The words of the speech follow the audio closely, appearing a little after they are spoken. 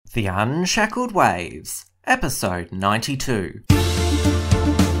The Unshackled Waves, Episode 92.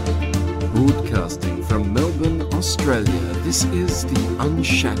 Broadcasting from Melbourne, Australia, this is The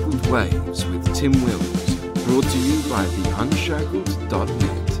Unshackled Waves with Tim Wills, brought to you by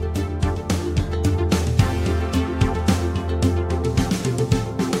theunshackled.net.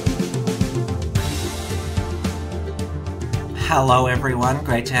 Hello everyone,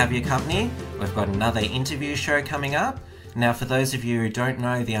 great to have your company. We've got another interview show coming up. Now, for those of you who don't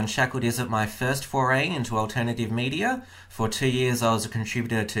know, The Unshackled isn't my first foray into alternative media. For 2 years, I was a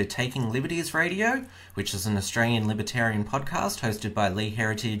contributor to Taking Liberties Radio, which is an Australian libertarian podcast hosted by Lee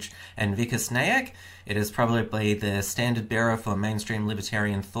Herridge and Vikas Nayak. It is probably the standard bearer for mainstream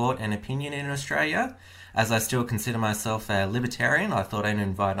libertarian thought and opinion in Australia. As I still consider myself a libertarian, I thought I'd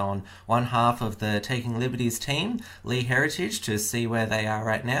invite on one half of the Taking Liberties team, Lee Herridge, to see where they are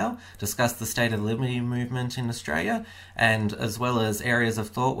right now, discuss the state of the liberty movement in Australia, and as well as areas of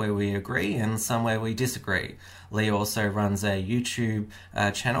thought where we agree and some where we disagree. Lee also runs a YouTube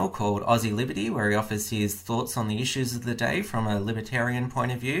channel called Aussie Liberty, where he offers his thoughts on the issues of the day from a libertarian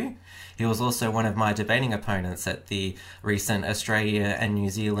point of view. He was also one of my debating opponents at the recent Australia and New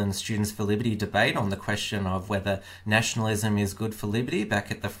Zealand Students for Liberty debate on the question of whether nationalism is good for liberty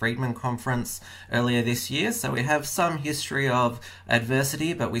back at the Friedman Conference earlier this year. So we have some history of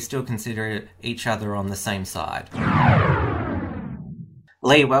adversity, but we still consider each other on the same side.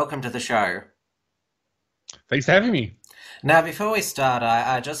 Lee, welcome to the show. Thanks for having me. Now, before we start,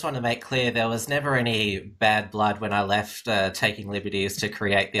 I just want to make clear there was never any bad blood when I left Taking Liberties to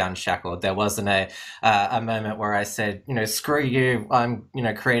create The Unshackled. There wasn't a moment where I said, screw you, I'm,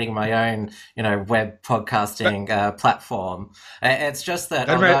 creating my own, web podcasting platform. It's just that...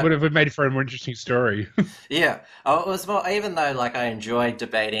 would have made for a more interesting story. Yeah. It was more, even though, I enjoyed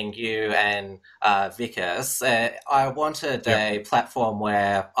debating you and Vikas, I wanted a platform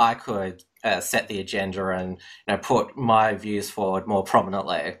where I could... set the agenda and put my views forward more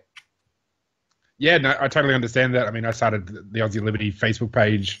prominently. Yeah, no, I totally understand that. I mean, I started the Aussie Liberty Facebook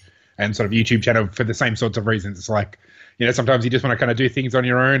page and sort of YouTube channel for the same sorts of reasons. It's like, sometimes you just want to kind of do things on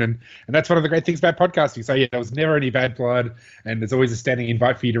your own, and that's one of the great things about podcasting. So yeah, there was never any bad blood, and there's always a standing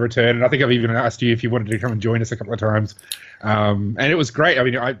invite for you to return. And I think I've even asked you if you wanted to come and join us a couple of times, and it was great. I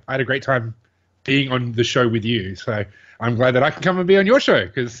mean, I had a great time being on the show with you. So I'm glad that I can come and be on your show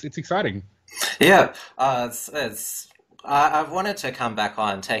because it's exciting. Yeah, I've wanted to come back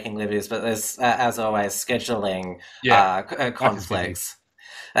on Taking Liberties, but there's, as always, scheduling conflicts.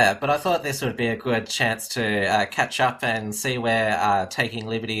 But I thought this would be a good chance to catch up and see where Taking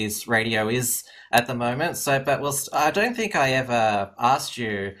Liberties Radio is at the moment. But I don't think I ever asked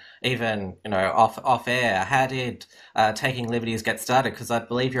you, even off air, how did Taking Liberties get started? Because I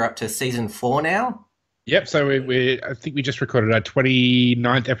believe you're up to season 4 now. Yep, so I think we just recorded our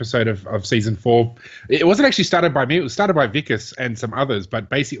 29th episode of season 4. It wasn't actually started by me, it was started by Vikas and some others, but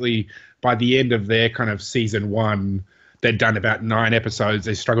basically by the end of their kind of season 1, they'd done about 9 episodes.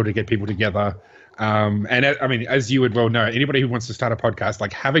 They struggled to get people together. And I mean, as you would well know, anybody who wants to start a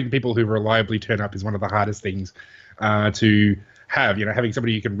podcast, having people who reliably turn up is one of the hardest things to have. Having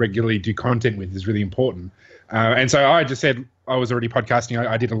somebody you can regularly do content with is really important. And so I just said, I was already podcasting.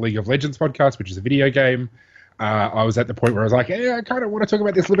 I did a League of Legends podcast, which is a video game. I was at the point where I was like, hey, I kind of want to talk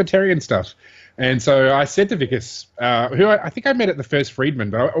about this libertarian stuff. And so I said to Vikas, who I think I met at the first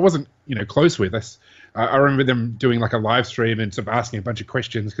Friedman, but I wasn't, close with us. I remember them doing a live stream and sort of asking a bunch of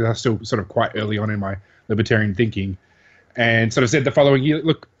questions because I was still sort of quite early on in my libertarian thinking. And sort of said the following year,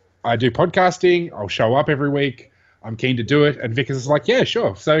 look, I do podcasting. I'll show up every week. I'm keen to do it. And Vikas is like, yeah,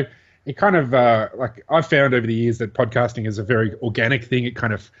 sure. So it kind of, I've found over the years that podcasting is a very organic thing. It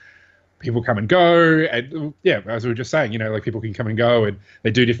kind of, people come and go. And yeah, as we were just saying, people can come and go and they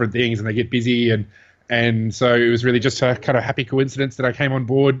do different things and they get busy. And so it was really just a kind of happy coincidence that I came on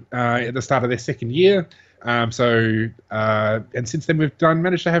board at the start of their second year. And since then we've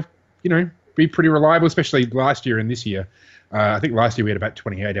managed to have, be pretty reliable, especially last year and this year. I think last year we had about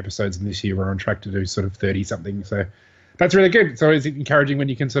 28 episodes and this year we're on track to do sort of 30 something. So that's really good. It's always encouraging when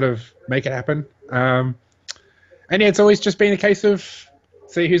you can sort of make it happen. And yeah, it's always just been a case of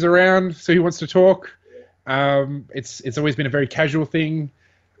see who's around, see who wants to talk. It's always been a very casual thing.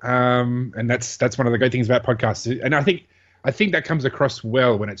 And that's one of the great things about podcasts. And I think that comes across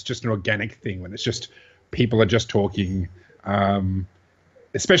well when it's just an organic thing, when it's just people are just talking.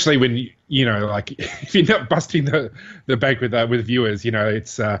 Especially when, if you're not busting the bank with viewers,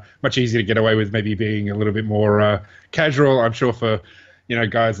 it's much easier to get away with maybe being a little bit more casual. I'm sure for,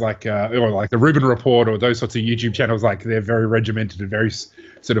 guys like the Rubin Report or those sorts of YouTube channels, they're very regimented and very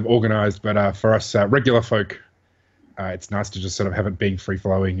sort of organized. But for us regular folk, It's nice to just sort of have it being free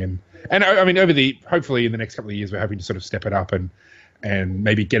flowing, and I mean hopefully in the next couple of years we're hoping to sort of step it up and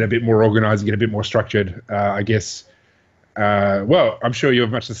maybe get a bit more organized and get a bit more structured. I guess. Well, I'm sure you're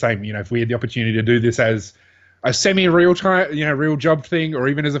much the same. You know, if we had the opportunity to do this as a semi-real time, real job thing, or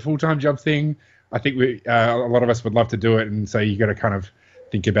even as a full-time job thing, I think a lot of us would love to do it. And so you got to kind of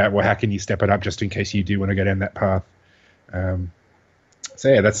think about, well, how can you step it up just in case you do want to go down that path. So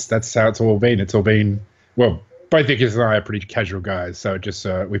yeah, that's how it's all been. It's all been, well, both Vickers and I are pretty casual guys, so just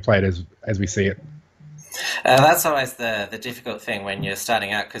we play it as we see it. That's always the difficult thing when you're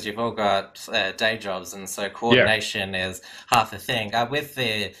starting out, because you've all got day jobs, and so coordination is half the thing. With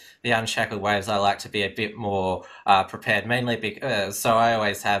the Unshackled Waves, I like to be a bit more prepared, mainly because so I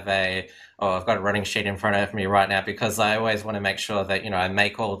always have I've got a running sheet in front of me right now, because I always want to make sure that I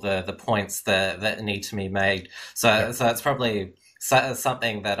make all the points that need to be made. So it's probably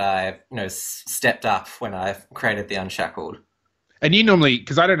something that I stepped up when I created the Unshackled. And you normally,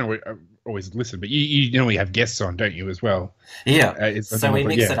 because I don't know. Always listen, but you normally have guests on, don't you, as well? Yeah. So we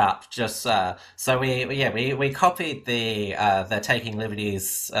mix it up. Just so we copied the Taking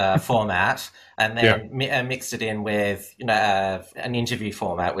Liberties format, and then mixed it in with an interview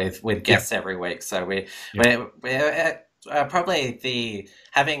format with guests every week. So we're probably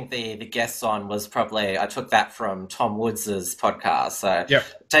having the guests on was probably, I took that from Tom Woods's podcast. So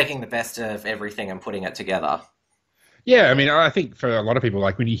taking the best of everything and putting it together. Yeah, I mean, I think for a lot of people,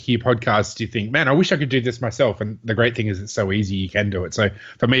 like when you hear podcasts, you think, man, I wish I could do this myself. And the great thing is it's so easy, you can do it. So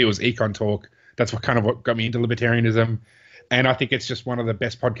for me, it was Econ Talk. That's what got me into libertarianism. And I think it's just one of the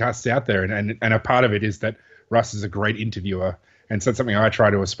best podcasts out there. And a part of it is that Russ is a great interviewer. And so it's something I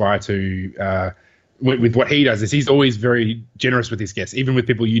try to aspire to with what he does, is he's always very generous with his guests, even with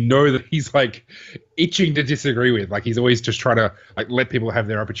people that he's like itching to disagree with. Like he's always just trying to let people have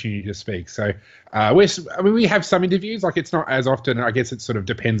their opportunity to speak. So we have some interviews, like it's not as often. I guess it sort of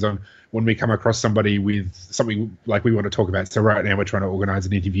depends on when we come across somebody with something like we want to talk about. So right now we're trying to organize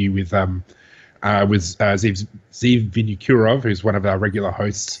an interview with Ziv Vinokurov, who's one of our regular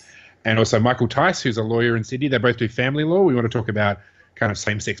hosts, and also Michael Tice, who's a lawyer in Sydney. They both do family law. We want to talk about kind of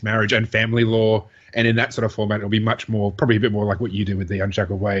same-sex marriage and family law, and in that sort of format, it'll be much more, probably a bit more like what you do with the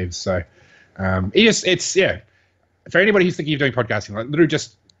Unshackled Waves. So, it's for anybody who's thinking of doing podcasting, like literally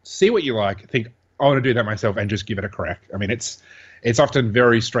just see what you like, think I want to do that myself, and just give it a crack. I mean, it's often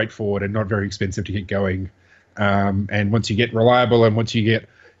very straightforward and not very expensive to get going. And once you get reliable, and once you get,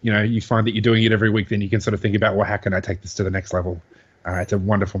 you find that you're doing it every week, then you can sort of think about, well, how can I take this to the next level? It's a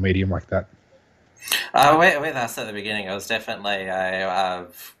wonderful medium like that. With us at the beginning, it was definitely a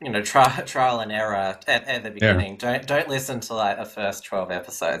trial and error at the beginning. Yeah. Don't listen to like the first 12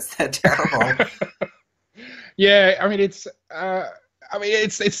 episodes; they're terrible. Yeah, I mean it's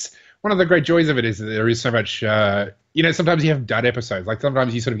one of the great joys of it is that there is so much. Sometimes you have dud episodes. Like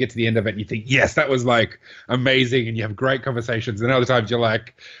sometimes you sort of get to the end of it and you think, yes, that was like amazing, and you have great conversations. And other times you're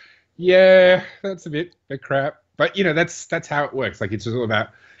like, yeah, that's a bit crap. But that's how it works. Like it's just all about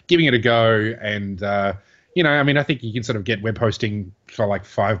giving it a go, and I think you can sort of get web hosting for like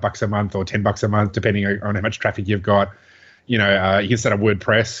 $5 a month or $10 a month, depending on how much traffic you've got. You can set up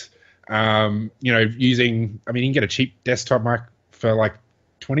WordPress. You can get a cheap desktop mic for like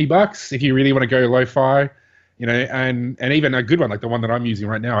 $20 if you really want to go lo-fi. And even a good one like the one that I'm using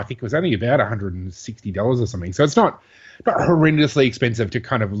right now, I think it was only about $160 or something. So it's not horrendously expensive to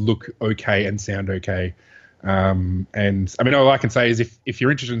kind of look okay and sound okay. And I mean, all I can say is if you're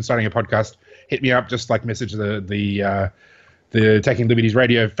interested in starting a podcast, hit me up. Just like message the Taking Liberties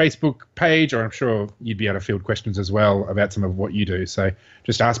Radio Facebook page, or I'm sure you'd be able to field questions as well about some of what you do. So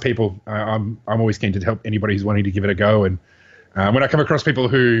just ask people. I'm always keen to help anybody who's wanting to give it a go. And when I come across people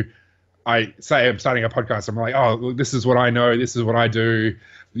who I say I'm starting a podcast, I'm like, oh, look, this is what I know. This is what I do.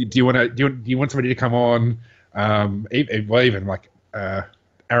 Do you want somebody to come on? Even like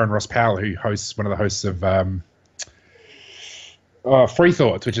Aaron Ross Powell, who hosts one of the hosts of Free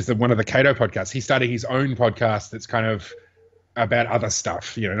Thoughts, which is one of the Cato podcasts. He's starting his own podcast that's kind of about other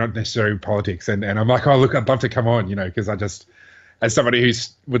stuff, not necessarily politics. And I'm like, oh, look, I'd love to come on, because I just, as somebody who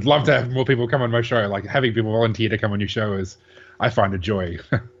would love to have more people come on my show, like having people volunteer to come on your show I find a joy.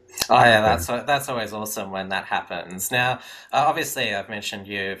 Oh yeah, that's always awesome when that happens. Now, obviously, I've mentioned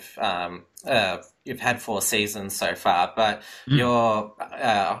you've had 4 seasons so far, but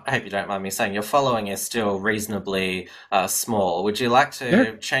I hope you don't mind me saying, your following is still reasonably small. Would you like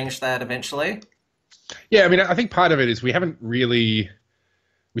to change that eventually? Yeah, I mean, I think part of it is we certainly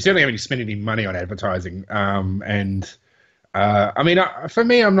haven't spent any money on advertising. For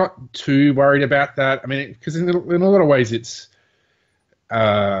me, I'm not too worried about that. I mean, because in a lot of ways, it's,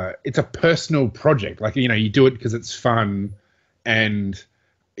 it's a personal project. Like, you do it because it's fun, and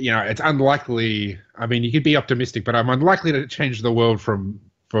it's unlikely. I mean, you could be optimistic, but I'm unlikely to change the world from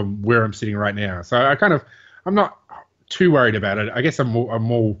where I'm sitting right now. So I'm not too worried about it. I guess I'm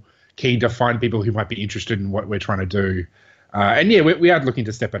more keen to find people who might be interested in what we're trying to do. And yeah, we are looking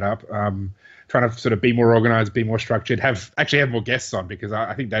to step it up. Trying to sort of be more organized, be more structured, have more guests on, because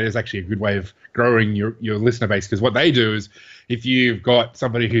I think that is actually a good way of growing your listener base. Because what they do is, if you've got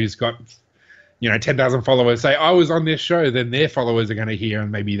somebody who's got 10,000 followers, say I was on this show, then their followers are going to hear,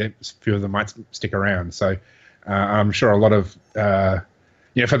 and maybe a few of them might stick around. So I'm sure a lot of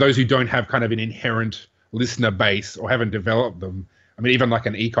for those who don't have kind of an inherent listener base or haven't developed them. I mean, even like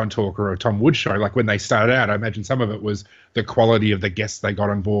an Econ Talk or a Tom Wood show, like when they started out, I imagine some of it was the quality of the guests they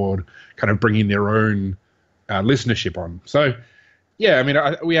got on board, kind of bringing their own listenership on. So, yeah, I mean,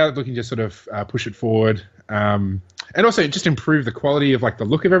 we are looking to sort of push it forward, and also just improve the quality of like the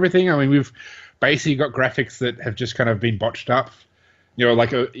look of everything. I mean, we've basically got graphics that have just kind of been botched up,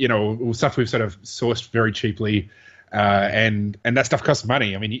 stuff we've sort of sourced very cheaply, and that stuff costs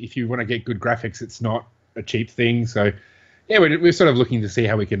money. I mean, if you want to get good graphics, it's not a cheap thing. So, yeah, we're sort of looking to see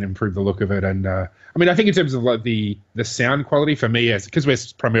how we can improve the look of it. And I mean, I think in terms of like the sound quality for me, because we're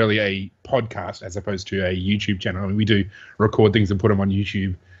primarily a podcast as opposed to a YouTube channel. I mean, we do record things and put them on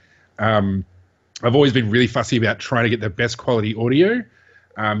YouTube. I've always been really fussy about trying to get the best quality audio,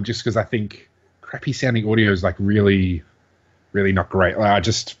 just because I think crappy sounding audio is like really, really not great.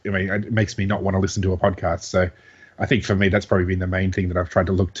 It makes me not want to listen to a podcast. So I think for me, that's probably been the main thing that I've tried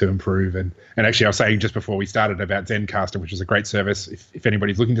to look to improve. And actually, I was saying just before we started about Zencaster, which is a great service. If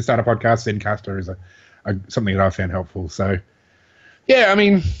anybody's looking to start a podcast, Zencaster is something that I've found helpful. So, yeah, I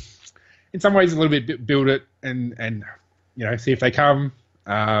mean, in some ways, a little bit build it and see if they come.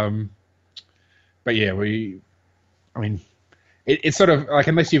 But yeah, it's sort of like,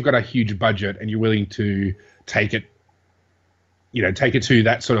 unless you've got a huge budget and you're willing to take it to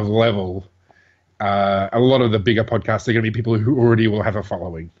that sort of level. A lot of the bigger podcasts are going to be people who already will have a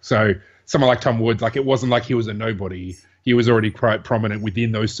following. So someone like Tom Woods, like it wasn't like he was a nobody. He was already quite prominent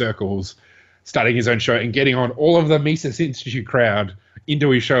within those circles, starting his own show and getting on all of the Mises Institute crowd into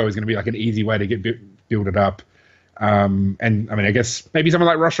his show is going to be like an easy way to build it up. And I mean, I guess maybe someone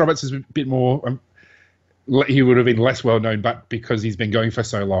like Ross Roberts is a bit more, he would have been less well known, but because he's been going for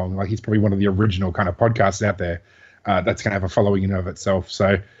so long, like he's probably one of the original kind of podcasts out there that's going to have a following in and of itself.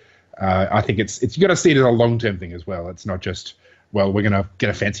 So, I think it's you got to see it as a long-term thing as well. It's not just, well, we're going to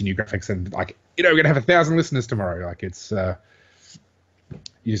get a fancy new graphics and like, we're going to have 1,000 listeners tomorrow. Like it's,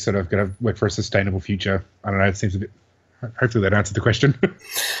 you sort of got to work for a sustainable future. I don't know. It seems a bit, hopefully that answered the question.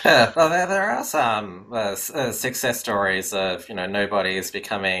 Well, there are some success stories of, nobodies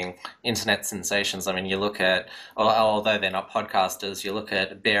becoming internet sensations. I mean, you look at, although they're not podcasters, you look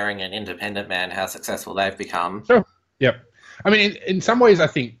at Bearing and Independent Man, how successful they've become. Sure. Yep. I mean, in some ways, I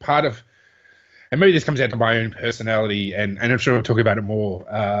think part of, and maybe this comes down to my own personality, and I'm sure we'll talk about it more,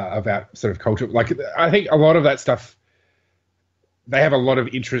 about sort of culture. Like, I think a lot of that stuff, they have a lot of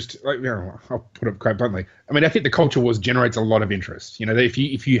interest. Like, I'll put it quite bluntly. I mean, I think the culture wars generates a lot of interest.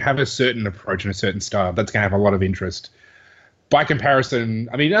 If you have a certain approach and a certain style, that's going to have a lot of interest. By comparison,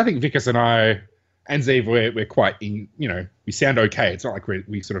 I mean, I think Vickers and I and Zeev, we're quite, we sound okay. It's not like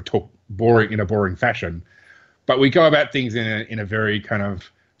we sort of talk in a boring fashion. But we go about things in a very kind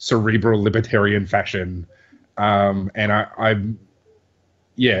of cerebral libertarian fashion, and I'm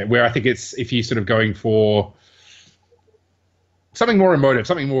where I think it's, if you're sort of going for something more emotive,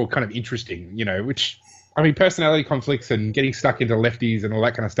 something more kind of interesting, which, I mean, personality conflicts and getting stuck into lefties and all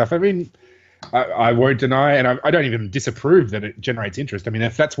that kind of stuff. I mean, I won't deny, and I don't even disapprove that it generates interest. I mean,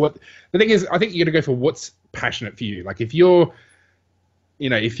 if that's what the thing is, I think you got to go for what's passionate for you. Like if your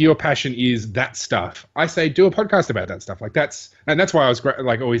passion is that stuff, I say do a podcast about that stuff. Like that's why I was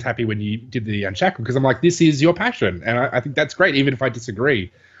like always happy when you did the Unshackled, because I'm like, this is your passion, and I think that's great, even if I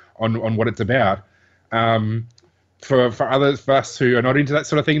disagree on what it's about. For us who are not into that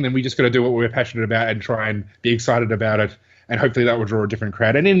sort of thing, then we just got to do what we're passionate about and try and be excited about it, and hopefully that will draw a different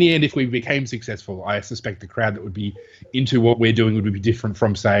crowd. And in the end, if we became successful, I suspect the crowd that would be into what we're doing would be different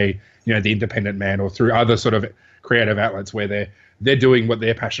from, say, the Independent Man, or through other sort of creative outlets where they're doing what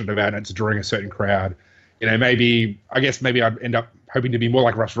they're passionate about and it's drawing a certain crowd. Maybe I'd end up hoping to be more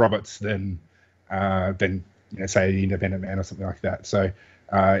like Russ Roberts than say the Independent Man or something like that. So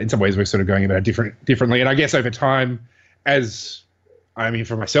in some ways we're sort of going about it differently. And I guess over time,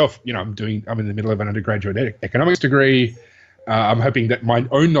 for myself, I'm in the middle of an undergraduate economics degree. I'm hoping that my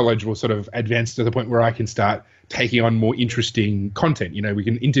own knowledge will sort of advance to the point where I can start taking on more interesting content. We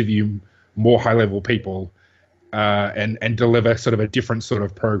can interview more high-level people and deliver sort of a different sort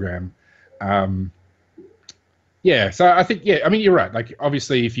of program. So I think, I mean, you're right. Like,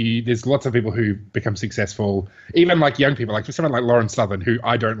 obviously, there's lots of people who become successful, even like young people, like someone like Lauren Southern, who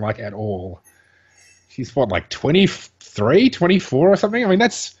I don't like at all. She's like 23, 24 or something. I mean,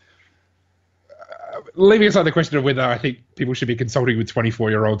 that's leaving aside the question of whether I think people should be consulting with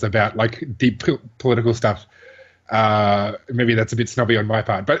 24-year-olds about like deep political stuff. Maybe that's a bit snobby on my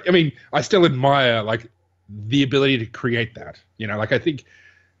part, but I mean, I still admire like the ability to create that. Like I think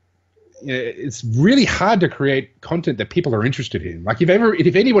it's really hard to create content that people are interested in. Like if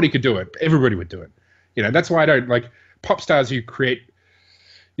anybody could do it, everybody would do it. That's why I don't like pop stars who create,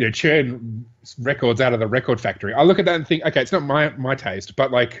 churn records out of the record factory. I look at that and think, okay, it's not my taste,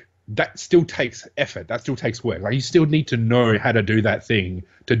 but like that still takes effort. That still takes work. Like you still need to know how to do that thing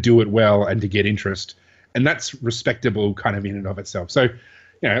to do it well and to get interest. And that's respectable kind of in and of itself. So,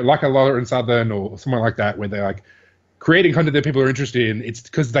 like a Lauren Southern or someone like that, where they're like creating content that people are interested in, it's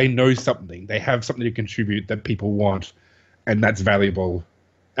because they know something. They have something to contribute that people want, and that's valuable.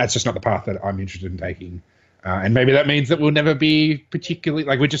 That's just not the path that I'm interested in taking. And maybe that means that we'll never be particularly,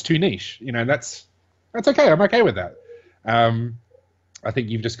 like, we're just too niche. That's okay. I'm okay with that. I think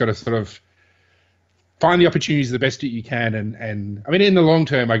you've just got to sort of find the opportunities the best that you can. And I mean, in the long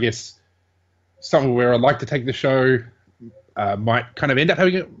term, I guess, somewhere where I'd like to take the show might kind of end up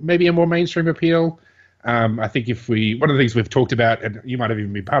having maybe a more mainstream appeal. I think one of the things we've talked about, and you might have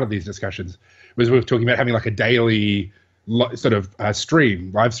even been part of these discussions, was we were talking about having like a daily sort of live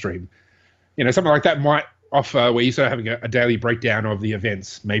stream. Something like that might offer where you're sort of having a daily breakdown of the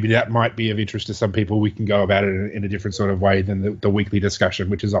events. Maybe that might be of interest to some people. We can go about it in a different sort of way than the weekly discussion,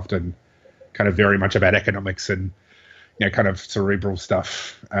 which is often kind of very much about economics and kind of cerebral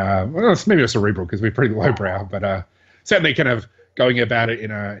stuff. Well, it's maybe not cerebral because we're pretty lowbrow, but certainly kind of going about it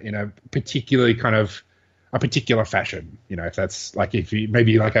in a particularly kind of a particular fashion. If that's like, if you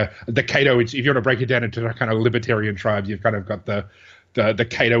maybe like the Cato, if you want to break it down into a kind of libertarian tribes, you've kind of got the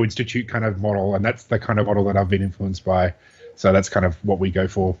Cato Institute kind of model, and that's the kind of model that I've been influenced by. So that's kind of what we go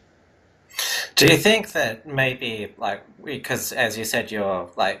for. Do you think that maybe, like, because as you said, you're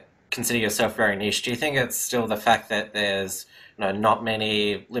like consider yourself very niche, do you think it's still the fact that there's not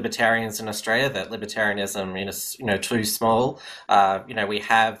many libertarians in Australia, that libertarianism is too small? We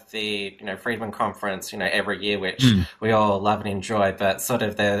have the Friedman Conference every year, which we all love and enjoy, but sort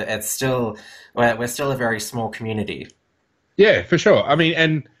of we're still a very small community. Yeah, for sure. I mean,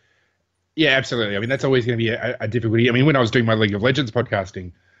 and yeah, absolutely. I mean, that's always going to be a difficulty. I mean, when I was doing my League of Legends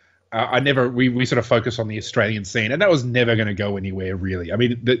podcasting, we sort of focused on the Australian scene, and that was never going to go anywhere, really. I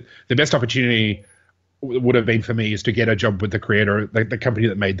mean, the best opportunity would have been for me is to get a job with the creator, the company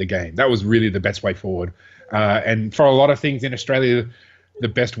that made the game. That was really the best way forward. And for a lot of things in Australia, the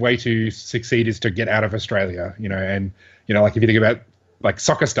best way to succeed is to get out of Australia, and, like if you think about like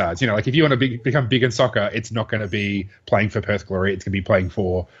soccer stars, like if you want to become big in soccer, it's not going to be playing for Perth Glory. It's going to be playing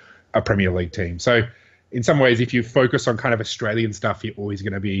for a Premier League team. So in some ways, if you focus on kind of Australian stuff, you're always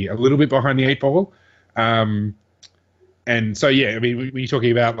going to be a little bit behind the eight ball. And so, yeah, I mean, when you're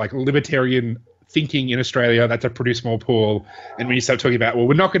talking about like libertarian thinking in Australia, that's a pretty small pool. And when you start talking about, well,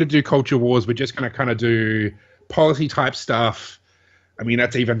 we're not going to do culture wars, we're just going to kind of do policy type stuff, I mean,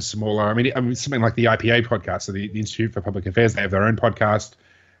 that's even smaller. I mean something like the IPA podcast, so the Institute for Public Affairs, they have their own podcast.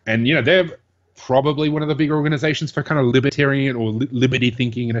 And, they're probably one of the bigger organizations for kind of libertarian or liberty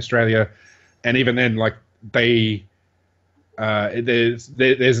thinking in Australia. And even then, like it's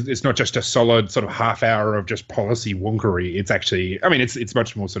not just a solid sort of half hour of just policy wonkery. It's actually, I mean, it's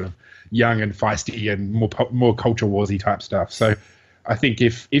much more sort of young and feisty and more culture warsy type stuff. So I think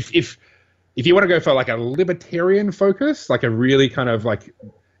if you want to go for like a libertarian focus, like a really kind of like,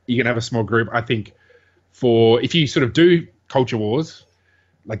 you can have a small group. I think if you sort of do culture wars,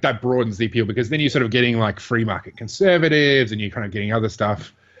 like that broadens the appeal, because then you're sort of getting like free market conservatives and you're kind of getting other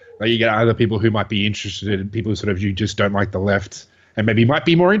stuff. Like you get other people who might be interested in people sort of, you just don't like the left and maybe might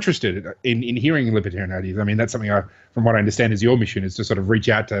be more interested in hearing libertarian ideas. I mean, that's something from what I understand is your mission, is to sort of reach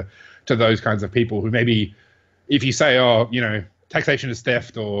out to those kinds of people who maybe, if you say, taxation is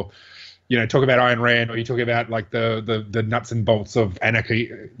theft, or, talk about Ayn Rand, or you talk about like the nuts and bolts of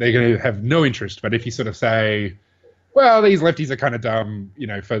anarchy, they're going to have no interest. But if you sort of say, well, these lefties are kind of dumb,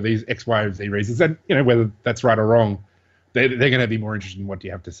 for these X, Y, and Z reasons, then, whether that's right or wrong, they're going to be more interested in what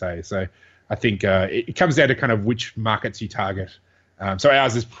you have to say. So I think it comes down to kind of which markets you target. So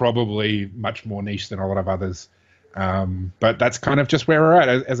ours is probably much more niche than a lot of others. But that's kind of just where we're at.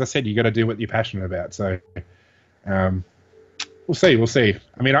 As I said, you got to do what you're passionate about. So we'll see.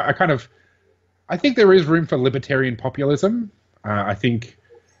 I mean, I think there is room for libertarian populism. I think,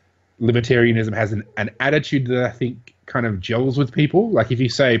 libertarianism has an attitude that I think kind of gels with people. Like if you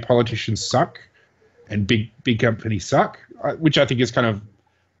say politicians suck and big companies suck, which I think is kind of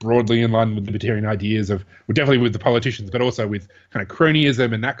broadly in line with libertarian ideas of, well, definitely with the politicians, but also with kind of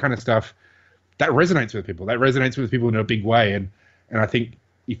cronyism and that kind of stuff, that resonates with people. That resonates with people in a big way. And I think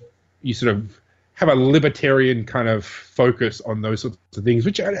if you sort of have a libertarian kind of focus on those sorts of things,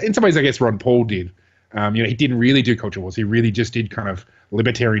 which in some ways I guess Ron Paul did. He didn't really do culture wars. He really just did kind of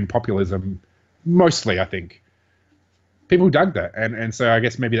libertarian populism, mostly, I think. People dug that. And so I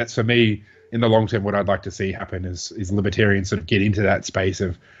guess maybe that's, for me, in the long term, what I'd like to see happen is libertarians sort of get into that space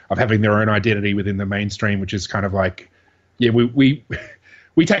of having their own identity within the mainstream, which is kind of like, yeah, we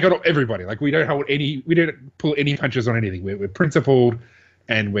take on everybody. Like we don't pull any punches on anything. We're principled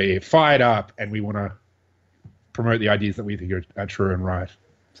and we're fired up and we want to promote the ideas that we think are true and right.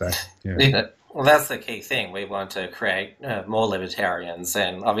 So, yeah. Well, that's the key thing. We want to create more libertarians,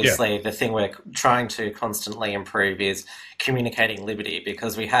 and obviously the thing we're trying to constantly improve is communicating liberty,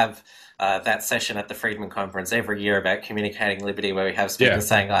 because we have that session at the Friedman Conference every year about communicating liberty, where we have speakers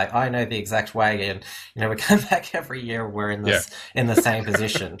saying, like, I know the exact way, and we come back every year, we're in this in the same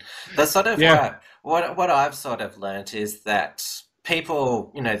position. The sort of what I've sort of learnt is that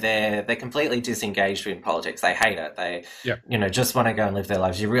people, they're completely disengaged in politics. They hate it. They, just want to go and live their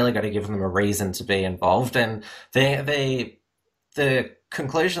lives. You really got to give them a reason to be involved. And the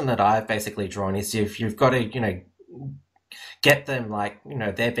conclusion that I've basically drawn is you've got to, get them, like,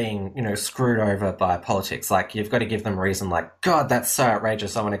 they're being, screwed over by politics. Like, you've got to give them a reason, like, God, that's so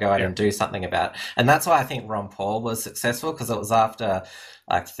outrageous, I want to go out and do something about it. And that's why I think Ron Paul was successful, because it was after,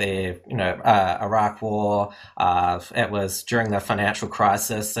 like, the, Iraq War, it was during the financial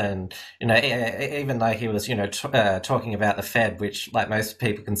crisis, and, even though he was, talking about the Fed, which, like, most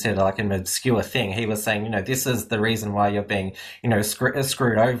people consider, like, an obscure thing, he was saying, this is the reason why you're being,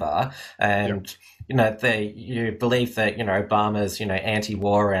 screwed over, and... you believe that, Obama's,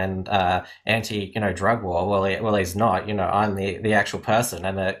 anti-war and anti-drug war. Well, he's not. I'm the actual person,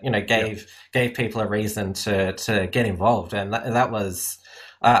 and that gave people a reason to get involved, and that was.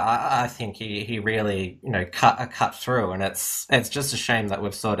 I think he really cut through, and it's just a shame that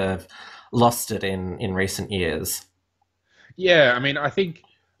we've sort of lost it in recent years. Yeah, I mean, I think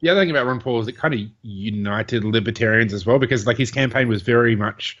the other thing about Ron Paul is it kind of united libertarians as well, because like his campaign was very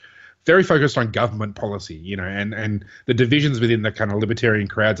focused on government policy, and the divisions within the kind of libertarian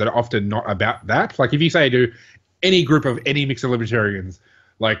crowds are often not about that. Like if you say to any group of any mix of libertarians,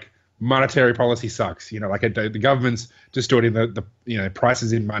 like monetary policy sucks, like the government's distorting the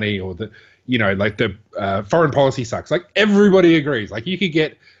prices in money, or the foreign policy sucks. Like everybody agrees. Like you could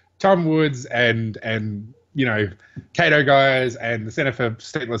get Tom Woods and Cato guys and the Center for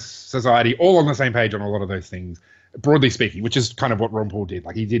Stateless Society all on the same page on a lot of those things, broadly speaking, which is kind of what Ron Paul did.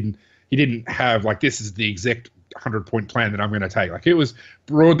 Like he didn't have like, this is the exact 100-point plan that I'm going to take. Like it was,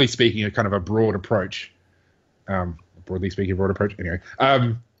 broadly speaking, a kind of a broad approach. Anyway.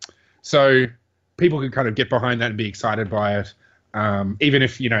 So people could kind of get behind that and be excited by it. Even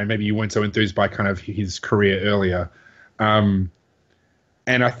if, maybe you weren't so enthused by kind of his career earlier. And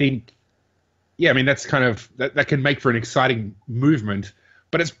I think, that's kind of, that can make for an exciting movement,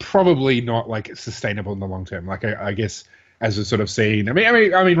 but it's probably not like sustainable in the long term. Like I guess, as we've sort of seen, I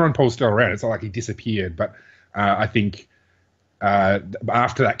mean, Ron Paul's still around. It's not like he disappeared, but I think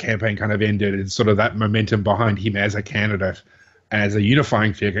after that campaign kind of ended, it's sort of that momentum behind him as a candidate and as a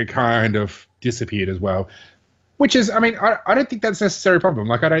unifying figure kind of disappeared as well. Which is, I don't think that's a necessary problem.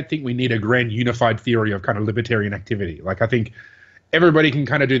 Like, I don't think we need a grand unified theory of kind of libertarian activity. Like, I think everybody can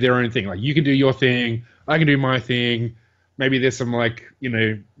kind of do their own thing. Like, you can do your thing, I can do my thing. Maybe there's some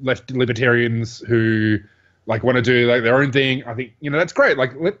left libertarians who want to do their own thing. I think, that's great.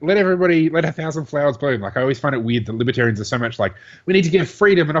 Like let everybody, let 1,000 flowers bloom. Like I always find it weird that libertarians are so much like, we need to give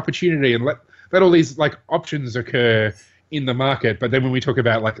freedom and opportunity and let all these options occur in the market. But then when we talk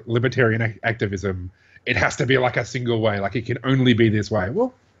about libertarian activism, it has to be a single way. Like it can only be this way.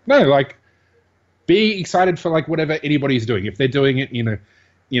 Well, no, be excited for whatever anybody's doing. If they're doing it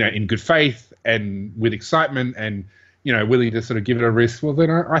in good faith and with excitement and, willing to sort of give it a risk, well, then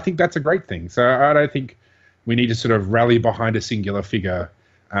I think that's a great thing. So I don't think we need to sort of rally behind a singular figure.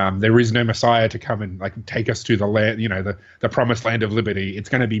 There is no Messiah to come and take us to the land, the promised land of liberty. It's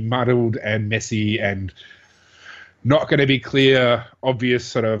going to be muddled and messy and not going to be clear, obvious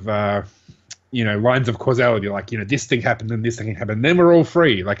sort of, lines of causality. This thing happened and this thing happened. Then we're all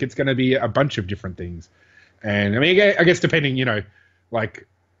free. It's going to be a bunch of different things. And I guess depending,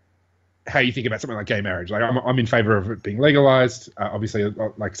 how you think about something like gay marriage. I'm in favor of it being legalized. Obviously,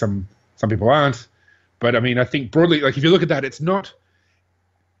 some people aren't. But I think broadly, if you look at that, it's not,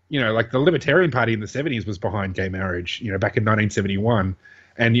 like the Libertarian Party in the 70s was behind gay marriage, back in 1971.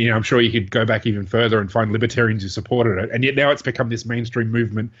 And, I'm sure you could go back even further and find libertarians who supported it. And yet now it's become this mainstream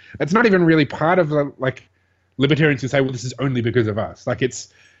movement. That's not even really part of the, libertarians who say, well, this is only because of us.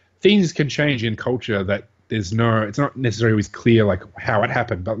 Things can change in culture that it's not necessarily always clear, how it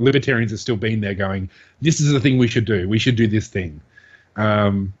happened. But libertarians have still been there going, this is the thing we should do. We should do this thing.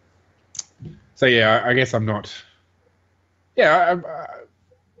 So, yeah, I guess I'm not... Yeah,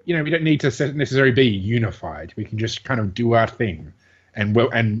 we don't need to necessarily be unified. We can just kind of do our thing and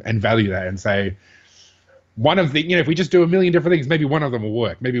value that and say one of the, if we just do a million different things, maybe one of them will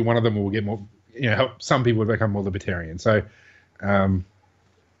work. Maybe one of them will get more, help some people become more libertarian. So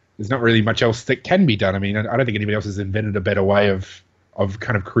there's not really much else that can be done. I mean, I don't think anybody else has invented a better way of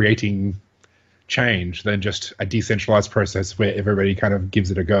kind of creating change than just a decentralized process where everybody kind of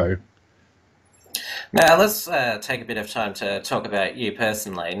gives it a go. Now, let's take a bit of time to talk about you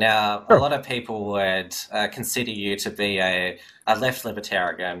personally. Now, Sure. A lot of people would consider you to be a left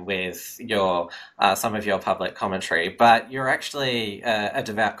libertarian with some of your public commentary, but you're actually a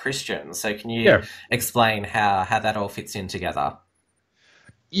devout Christian. So can you explain how that all fits in together?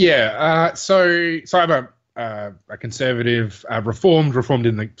 Yeah, so I'm a conservative, reformed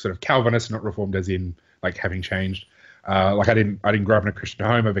in the sort of Calvinist, not reformed as in having changed. I didn't grow up in a Christian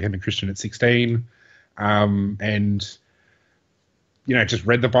home. I became a Christian at 16, and just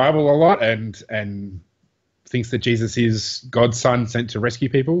read the Bible a lot and thinks that Jesus is God's son sent to rescue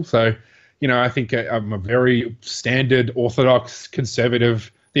people. So, I think I'm a very standard, orthodox,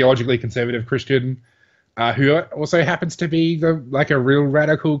 conservative, theologically conservative Christian who also happens to be a real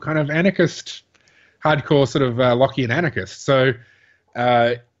radical kind of anarchist, hardcore sort of Lockean anarchist. So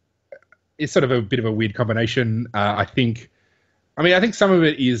it's sort of a bit of a weird combination. I think some of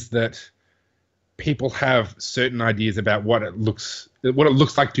it is that people have certain ideas about what it looks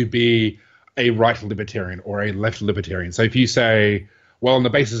like to be a right libertarian or a left libertarian. So if you say, well, on the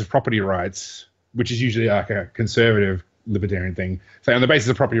basis of property rights, which is usually like a conservative libertarian thing, say on the basis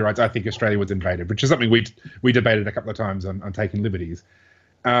of property rights, I think Australia was invaded, which is something we debated a couple of times on Taking Liberties.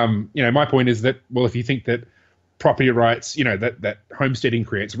 My point is that, well, if you think that property rights, that homesteading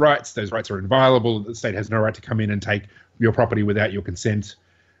creates rights, those rights are inviolable, the state has no right to come in and take your property without your consent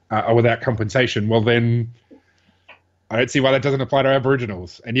or without compensation, well then I don't see why that doesn't apply to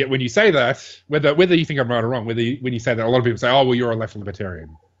Aboriginals. And yet when you say that, whether you think I'm right or wrong, when you say that, a lot of people say, oh, well, you're a left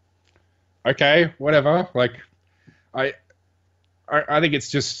libertarian. Okay, whatever. I think it's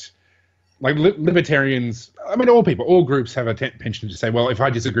just libertarians, all groups have a penchant to say, well, if I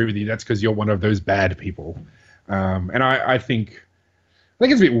disagree with you, that's because you're one of those bad people. And I think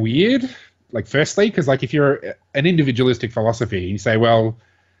it's a bit weird, firstly, because if you're an individualistic philosophy, you say, well,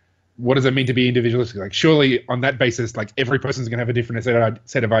 what does it mean to be individualistic? Surely on that basis, every person's going to have a different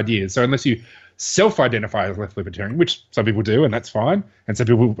set of ideas. So unless you self-identify as left libertarian, which some people do, and that's fine, and some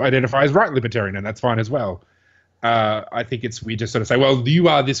people identify as right libertarian, and that's fine as well. I think we just sort of say, well, you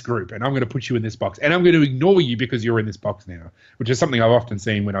are this group, and I'm going to put you in this box, and I'm going to ignore you because you're in this box now, which is something I've often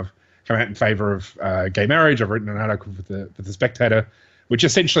seen when I've come out in favour of gay marriage. I've written an article for the Spectator, which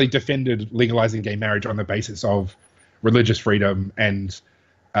essentially defended legalising gay marriage on the basis of religious freedom and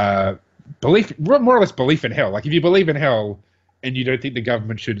belief, more or less belief in hell. If you believe in hell and you don't think the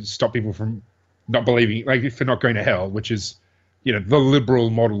government should stop people from not believing, for not going to hell, which is, the liberal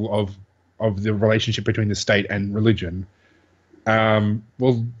model of the relationship between the state and religion,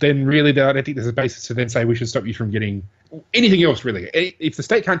 well, then really, I don't think there's a basis to then say we should stop you from getting anything else, really. If the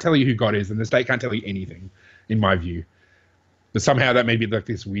state can't tell you who God is, then the state can't tell you anything, in my view. But somehow that may be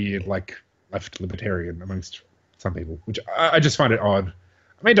this weird, left libertarian amongst some people, which I just find it odd.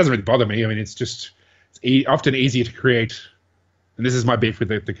 It doesn't really bother me. It's often easier to create, and this is my beef with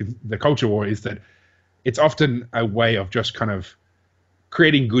the culture war, is that it's often a way of just kind of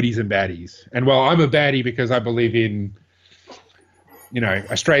creating goodies and baddies. And well, I'm a baddie because I believe in,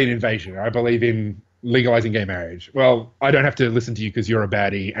 Australian invasion. I believe in legalizing gay marriage. Well, I don't have to listen to you because you're a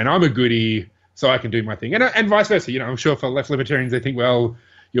baddie, and I'm a goodie, so I can do my thing. And vice versa. I'm sure for left libertarians, they think, well,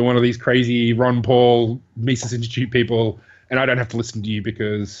 you're one of these crazy Ron Paul, Mises Institute people, and I don't have to listen to you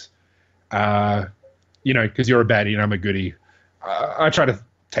because, because you're a baddie and I'm a goodie. I try to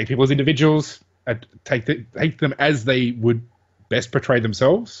take people as individuals, take them as they would best portray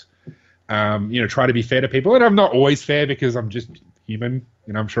themselves. Try to be fair to people, and I'm not always fair because I'm just human.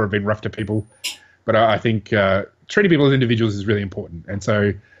 I'm sure I've been rough to people, but I think treating people as individuals is really important. And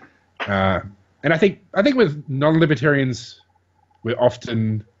so, and I think with non-libertarians, we're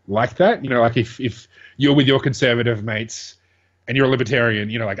often like that. If you're with your conservative mates and you're a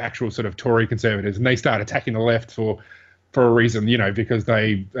libertarian, actual sort of Tory conservatives, and they start attacking the left for for a reason, because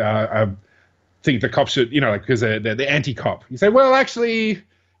they think the cops should, because they're anti-cop. You say, well, actually,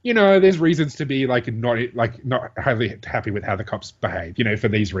 there's reasons to be not highly happy with how the cops behave, for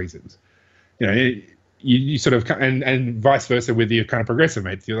these reasons. You sort of, and vice versa with your kind of progressive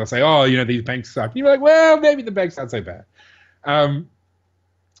mates. They'll say, oh, these banks suck. You're like, well, maybe the banks aren't so bad. I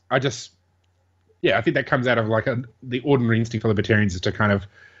think that comes out of the ordinary instinct for libertarians is to kind of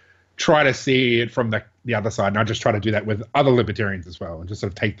try to see it from the other side. And I just try to do that with other libertarians as well and just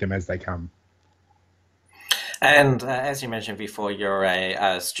sort of take them as they come. And as you mentioned before, you're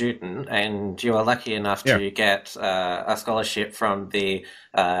a student, and you are lucky enough to get a scholarship from the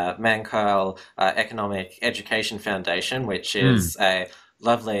Mankell Economic Education Foundation, which is a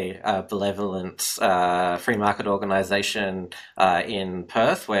lovely, benevolent free market organisation in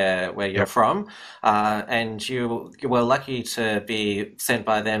Perth, where you're from, and you were lucky to be sent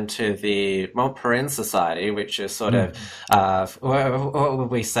by them to the Montpellier Society, which is sort of what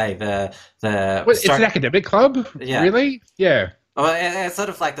would we say it's an academic club, really? Yeah. Well, it's sort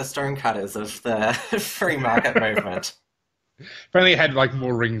of like the stonecutters of the free market movement. If only it had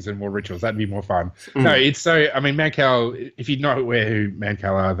more rings and more rituals, that'd be more fun. No, it's so. I mean, Mankell. If you know who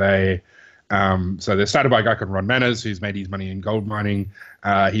Mankell are, so they're started by a guy called Ron Manners, who's made his money in gold mining.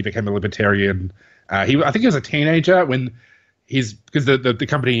 He became a libertarian. I think he was a teenager when because the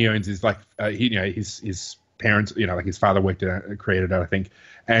company he owns is his parents, his father worked at it, created it, I think,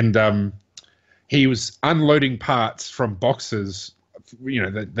 and he was unloading parts from boxes.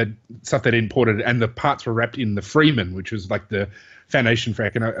 The stuff they imported, and the parts were wrapped in the Freeman, which was the Foundation for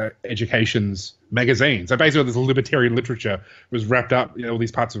Education's magazine. So basically, this libertarian literature was wrapped up. All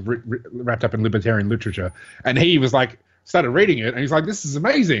these parts were wrapped up in libertarian literature, and he was started reading it, and he's like, "This is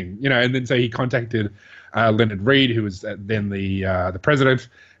amazing," And then so he contacted Leonard Reed, who was then the president,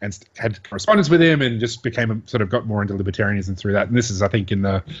 and had correspondence with him, and just got more into libertarianism through that. And this is, I think, in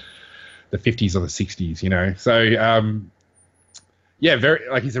the 50s or the 60s. So. Yeah,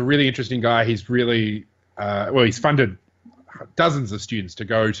 he's a really interesting guy. He's really, he's funded dozens of students to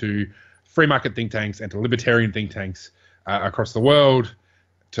go to free market think tanks and to libertarian think tanks across the world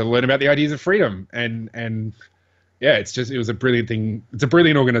to learn about the ideas of freedom. And yeah, it was a brilliant thing. It's a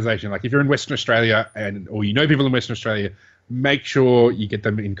brilliant organization. If you're in Western Australia or people in Western Australia, make sure you get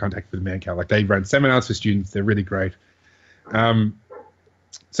them in contact with Mankell. They run seminars for students. They're really great.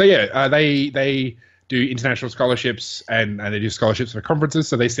 They do international scholarships and they do scholarships for conferences.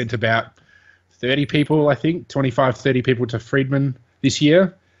 So they sent about 30 people, I think, 25, 30 people to Friedman this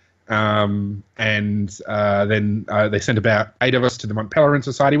year. Then they sent about 8 of us to the Montpellier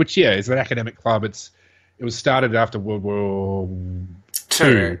Society, which, is an academic club. It was started after World War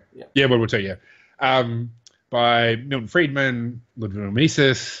II. Yeah, World War II, yeah. By Milton Friedman, Ludwig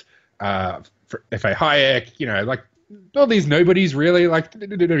Mises, F.A. Hayek, all these nobodies really,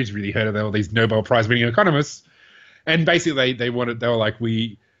 nobody's really heard of all these Nobel Prize winning economists. And basically they wanted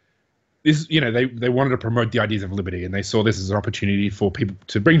to promote the ideas of liberty, and they saw this as an opportunity for people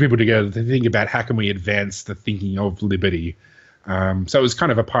to bring people together to think about how can we advance the thinking of liberty. So it was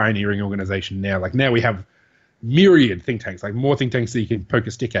kind of a pioneering organization now. Now we have myriad think tanks, more think tanks that you can poke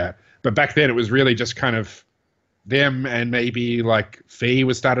a stick at. But back then it was really just kind of them, and maybe FEE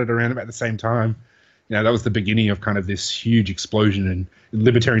was started around about the same time. That was the beginning of kind of this huge explosion in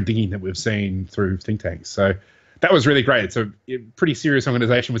libertarian thinking that we've seen through think tanks. So that was really great. It's a pretty serious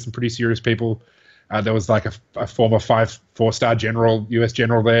organization with some pretty serious people. There was a former 4-star general, U.S.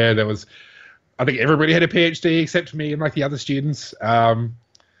 general there. There was, I think everybody had a PhD except me and the other students.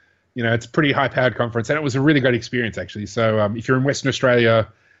 It's a pretty high-powered conference, and it was a really great experience actually. So if you're in Western Australia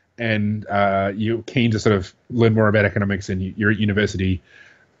and you're keen to sort of learn more about economics and you're at university,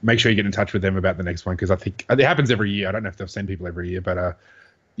 make sure you get in touch with them about the next one, because I think it happens every year. I don't know if they'll send people every year, but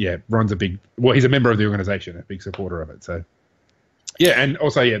Ron's he's a member of the organization, a big supporter of it. So and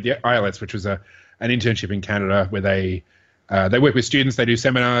also the ILS, which was an internship in Canada where they work with students, they do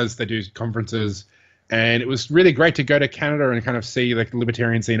seminars, they do conferences, and it was really great to go to Canada and kind of see the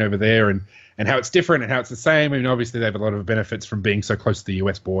libertarian scene over there and how it's different and how it's the same. I mean, obviously they have a lot of benefits from being so close to the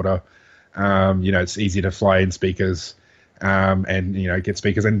US border. It's easy to fly in speakers. And get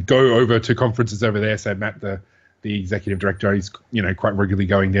speakers and go over to conferences over there. So Matt, the executive director, he's quite regularly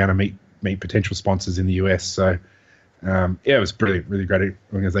going down and meet potential sponsors in the US. So it was brilliant, really great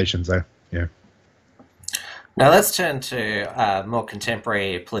organization. So yeah. Now let's turn to more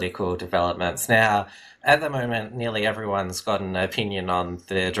contemporary political developments. Now, at the moment, nearly everyone's got an opinion on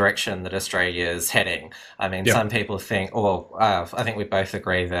the direction that Australia is heading. I mean, Yep. some people think, or I think we both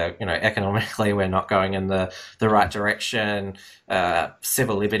agree that, economically we're not going in the right direction.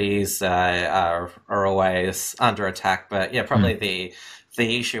 Civil liberties are always under attack. But yeah, probably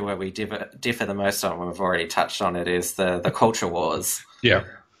the issue where we differ the most on, we've already touched on it, is the culture wars. Yeah.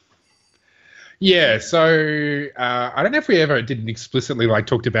 Yeah, so I don't know if we ever didn't explicitly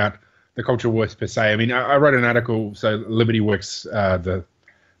talked about the culture wars per se. I mean, I wrote an article. So Liberty Works, the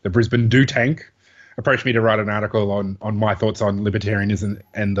Brisbane do tank, approached me to write an article on my thoughts on libertarianism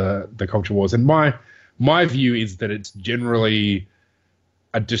and the culture wars. And my view is that it's generally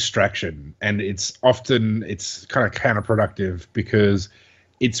a distraction, and it's kind of counterproductive, because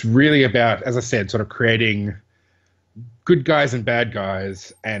it's really about, as I said, sort of creating good guys and bad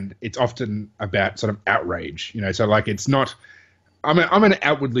guys, and it's often about sort of outrage, so it's not, I'm an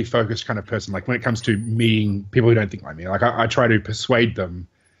outwardly focused kind of person. Like, when it comes to meeting people who don't think like me, I try to persuade them,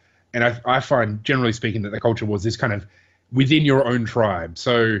 and I find, generally speaking, that the culture was this kind of within your own tribe.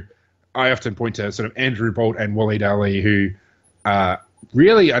 So I often point to sort of Andrew Bolt and Waleed Ali, who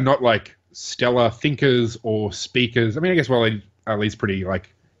really are not stellar thinkers or speakers. I mean, I guess Waleed Ali's pretty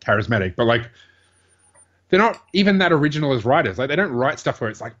charismatic, but they're not even that original as writers. They don't write stuff where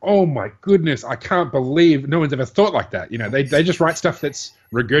it's oh my goodness, I can't believe no one's ever thought like that. They just write stuff that's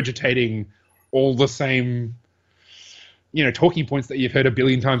regurgitating all the same, talking points that you've heard a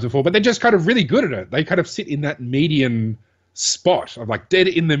billion times before, but they're just kind of really good at it. They kind of sit in that median spot of dead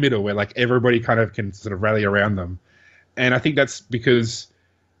in the middle, where everybody kind of can sort of rally around them. And I think that's because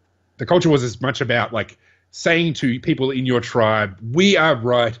the culture was as much about saying to people in your tribe, we are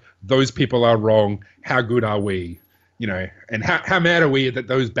right, those people are wrong, how good are we? And how mad are we that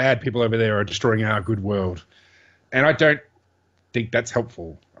those bad people over there are destroying our good world? And I don't think that's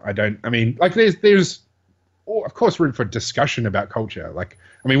helpful. There's of course room for discussion about culture.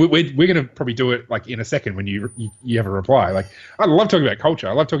 We're going to probably do it in a second when you have a reply. I love talking about culture.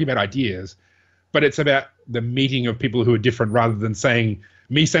 I love talking about ideas, but it's about the meeting of people who are different, rather than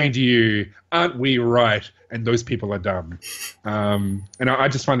me saying to you, aren't we right? And those people are dumb. And I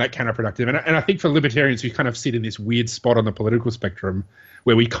just find that counterproductive. And I think for libertarians who kind of sit in this weird spot on the political spectrum,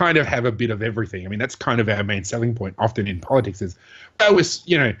 where we kind of have a bit of everything. I mean, that's kind of our main selling point often in politics is,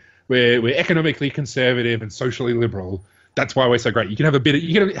 we're economically conservative and socially liberal. That's why we're so great. You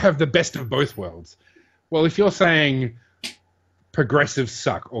can have the best of both worlds. Well, if you're saying progressives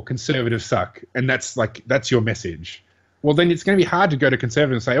suck or conservatives suck, and that's your message, well, then it's going to be hard to go to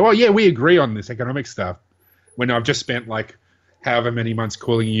conservatives and say, well, yeah, we agree on this economic stuff, when I've just spent however many months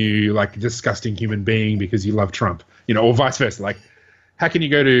calling you a disgusting human being because you love Trump, or vice versa. How can you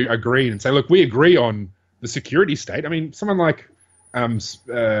go to agree and say, look, we agree on the security state? I mean, someone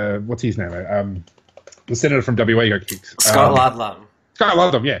what's his name? The senator from WA got kicked. Scott Ludlam. Scott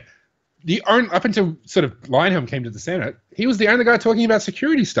Ludlam, yeah. Up until sort of Lynham came to the Senate, he was the only guy talking about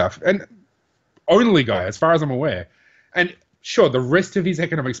security stuff, and only guy, as far as I'm aware. And sure, the rest of his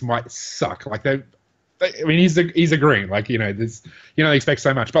economics might suck. He's agreeing. They expect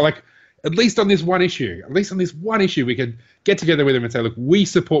so much, but at least on this one issue, we could get together with him and say, look, we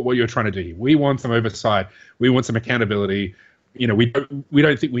support what you're trying to do here. We want some oversight. We want some accountability. We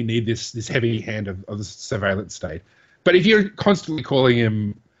don't think we need this heavy hand of the surveillance state. But if you're constantly calling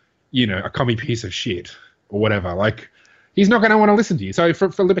him, a commie piece of shit or whatever, he's not going to want to listen to you. So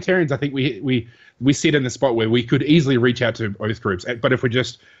for libertarians, I think we sit in the spot where we could easily reach out to both groups. But if we're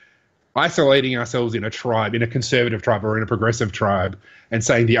just isolating ourselves in a tribe, in a conservative tribe or in a progressive tribe, and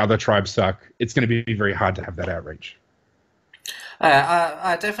saying the other tribes suck, it's going to be very hard to have that outreach.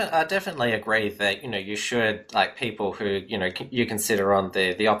 I definitely agree that you should, people who you consider on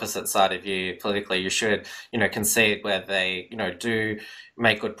the opposite side of you politically, you should concede where they do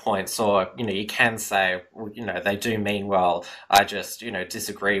make good points, or you can say they do mean well. I just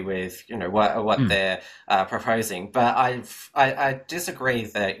disagree with what they're proposing. But I disagree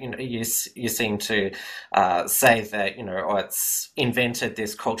that you seem to say that it's invented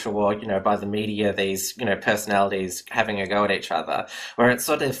this culture war by the media, these personalities having a go at each other, where it's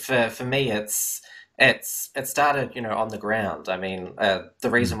sort of for me it started on the ground. I mean, the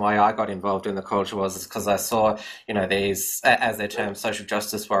reason why I got involved in the culture was because I saw these, as they're termed, social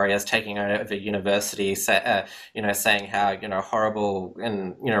justice warriors taking over universities, saying how horrible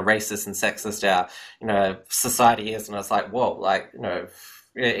and racist and sexist our society is, and it's whoa,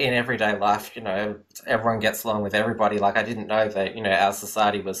 in everyday life, everyone gets along with everybody. I didn't know that our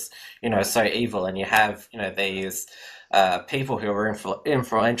society was so evil, and you have these people who were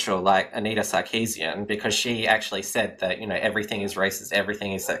influential, like Anita Sarkeesian, because she actually said that, everything is racist,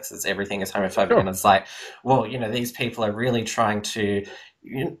 everything is sexist, everything is homophobic. Sure. And it's like, well, these people are really trying to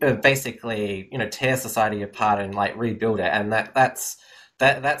basically, tear society apart and like rebuild it. And that's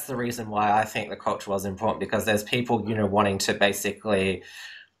the reason why I think the culture was important, because there's people, wanting to basically...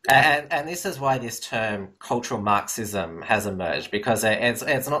 And this is why this term cultural Marxism has emerged, because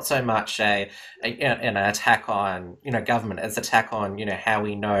it's not so much an attack on government. It's an attack on how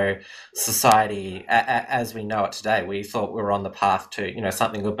we know society as we know it today. We thought we were on the path to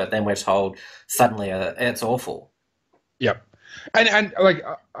something good, but then we're told suddenly it's awful. Yep. And like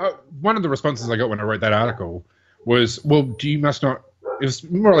one of the responses I got when I wrote that article was, well, you must not. It was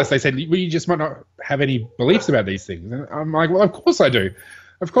more or less they said, well, you just might not have any beliefs about these things. And I'm like, well, of course I do.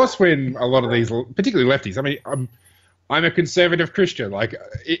 Of course, when a lot of these, particularly lefties, I mean, I'm a conservative Christian. Like,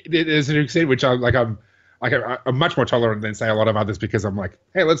 there's an extent which I'm much more tolerant than say a lot of others, because I'm like,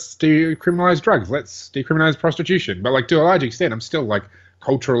 hey, let's decriminalize drugs, let's decriminalize prostitution. But like to a large extent, I'm still like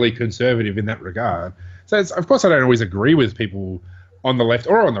culturally conservative in that regard. So of course I don't always agree with people on the left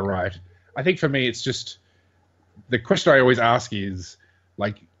or on the right. I think for me, it's just the question I always ask is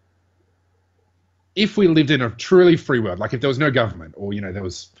like, if we lived in a truly free world, like if there was no government, or there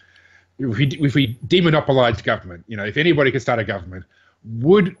was, if we demonopolized government, if anybody could start a government,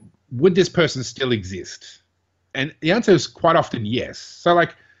 would this person still exist? And the answer is quite often yes. So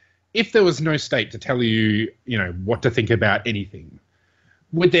like, if there was no state to tell you, what to think about anything,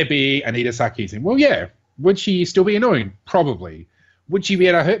 would there be Anita Sarkeesian? Well, yeah. Would she still be annoying? Probably. Would she be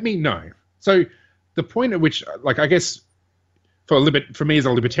able to hurt me? No. So the point at which, like, I guess, for me as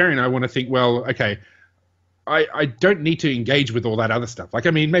a libertarian, I want to think, well, okay, I don't need to engage with all that other stuff. Like,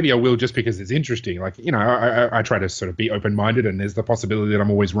 I mean, maybe I will just because it's interesting. Like, I try to sort of be open-minded, and there's the possibility that I'm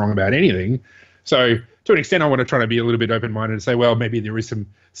always wrong about anything. So to an extent, I want to try to be a little bit open-minded and say, well, maybe there is some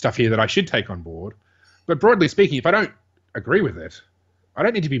stuff here that I should take on board. But broadly speaking, if I don't agree with it, I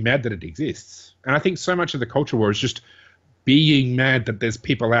don't need to be mad that it exists. And I think so much of the culture war is just being mad that there's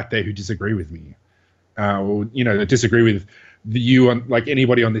people out there who disagree with me, or, that disagree with you on like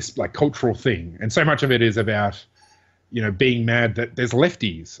anybody on this like cultural thing. And so much of it is about, being mad that there's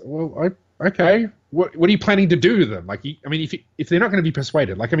lefties. Well, okay, what are you planning to do to them? Like, I mean, if they're not going to be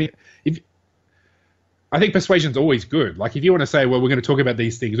persuaded, like, I mean, I think persuasion's always good. Like, if you want to say, well, we're going to talk about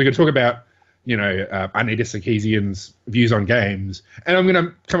these things, we're going to talk about, Anita Sarkeesian's views on games, and I'm going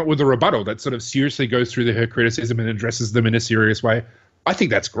to come up with a rebuttal that sort of seriously goes through her criticism and addresses them in a serious way. I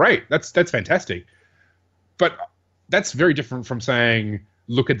think that's great. That's fantastic. But that's very different from saying,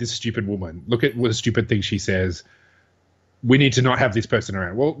 look at this stupid woman. Look at what a stupid thing she says. We need to not have this person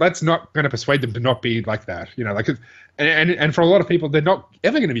around. Well, that's not going to persuade them to not be like that. And for a lot of people, they're not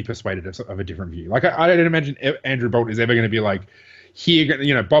ever going to be persuaded of a different view. Like, I don't imagine Andrew Bolt is ever going to be like,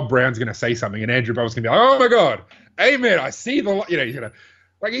 here, Bob Brown's going to say something, and Andrew Bolt's going to be like, oh my God, amen, I see the, he's going to,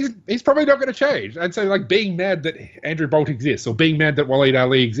 like, he's probably not going to change. And so, like, being mad that Andrew Bolt exists or being mad that Waleed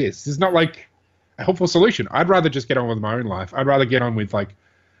Ali exists is not like a helpful solution. I'd rather just get on with my own life. I'd rather get on with like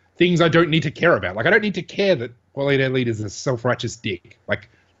things I don't need to care about. Like, I don't need to care that Waleed Ali is a self-righteous dick. Like,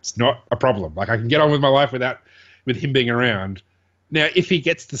 it's not a problem. Like, I can get on with my life with him being around. Now, if he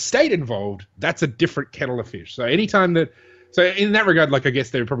gets the state involved, that's a different kettle of fish. So so in that regard, like, I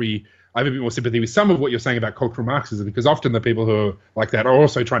guess I have a bit more sympathy with some of what you're saying about cultural Marxism, because often the people who are like that are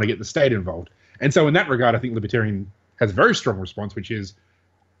also trying to get the state involved. And so in that regard, I think libertarian has a very strong response, which is,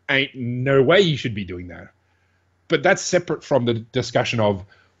 ain't no way you should be doing that. But that's separate from the discussion of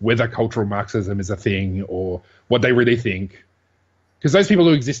whether cultural Marxism is a thing or what they really think. Because those people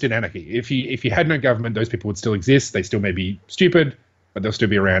who exist in anarchy, if you had no government, those people would still exist. They still may be stupid, but they'll still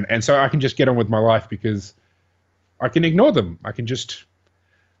be around. And so I can just get on with my life because I can ignore them. I can just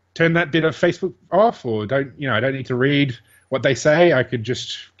turn that bit of Facebook off, or I don't need to read what they say. I could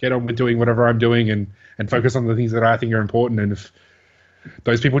just get on with doing whatever I'm doing and focus on the things that I think are important. And if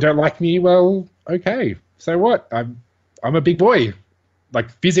those people don't like me, well, okay, so what? I'm a big boy, like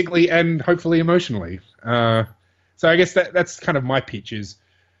physically and hopefully emotionally. So I guess that's kind of my pitch, is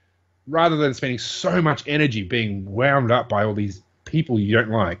rather than spending so much energy being wound up by all these people you don't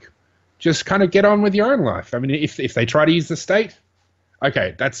like, just kind of get on with your own life. I mean, if they try to use the state,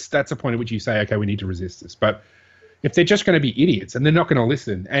 okay, that's a point at which you say, okay, we need to resist this. But if they're just going to be idiots and they're not going to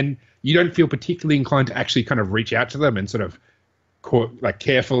listen, and you don't feel particularly inclined to actually kind of reach out to them and sort of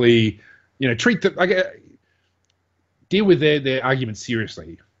carefully, treat them, deal with their arguments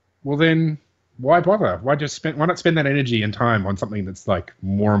seriously, well then why bother? Why not spend that energy and time on something that's like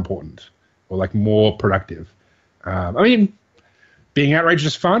more important or like more productive? I mean, being outraged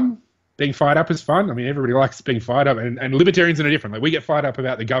is fun. being fired up is fun. I mean, everybody likes being fired up, and libertarians are no different. Like, we get fired up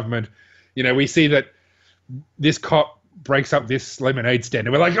about the government. You know, we see that this cop breaks up this lemonade stand,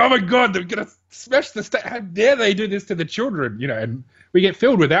 and we're like, oh my God, they're going to smash the state. How dare they do this to the children? You know, and we get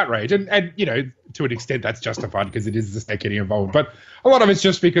filled with outrage. And you know, to an extent, that's justified because it is the state getting involved. But a lot of it's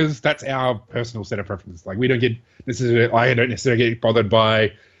just because that's our personal set of preferences. Like, I don't necessarily get bothered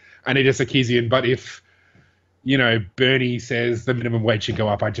by Anita Sarkeesian, but if, you know, Bernie says the minimum wage should go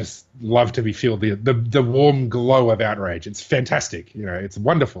up, I just love to be filled the warm glow of outrage. It's fantastic. You know, it's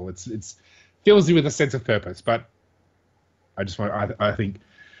wonderful. It's fills you with a sense of purpose. But I think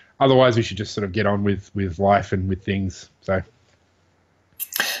otherwise we should just sort of get on with life and with things. So.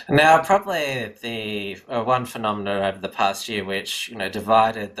 Now, probably the one phenomenon over the past year which, you know,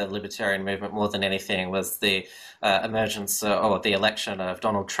 divided the libertarian movement more than anything was the emergence or the election of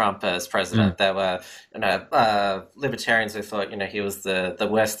Donald Trump as president. There were, you know, libertarians who thought, you know, he was the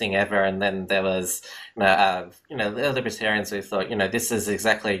worst thing ever, and then there was, libertarians who thought, you know, this is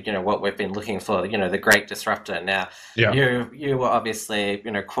exactly, you know, what we've been looking for, you know, the great disruptor. Now, you were obviously,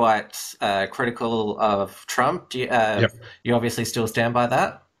 you know, quite critical of Trump. Do you obviously still stand by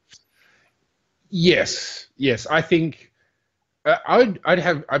that? Yes. I think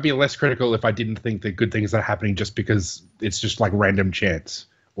I'd be less critical if I didn't think that good things are happening just because it's just like random chance,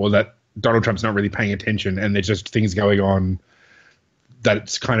 or that Donald Trump's not really paying attention and there's just things going on that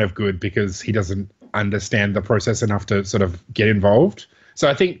it's kind of good because he doesn't understand the process enough to sort of get involved. So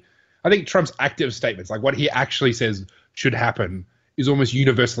I think Trump's active statements, like what he actually says should happen, is almost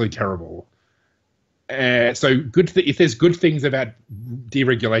universally terrible. So if there's good things about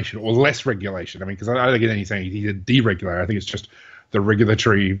deregulation or less regulation, I mean, because I don't think he's saying he's a deregulator. I think it's just the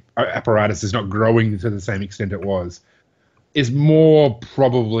regulatory apparatus is not growing to the same extent it was, is more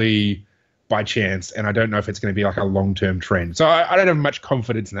probably by chance, and I don't know if it's going to be like a long-term trend. So I don't have much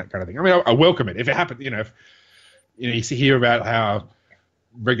confidence in that kind of thing. I mean, I welcome it if it happens. If you hear about how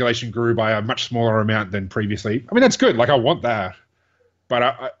regulation grew by a much smaller amount than previously. I mean, that's good. Like, I want that,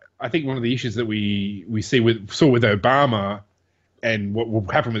 but I think one of the issues that we saw with Obama and what will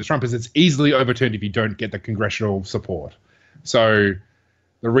happen with Trump is it's easily overturned if you don't get the congressional support. So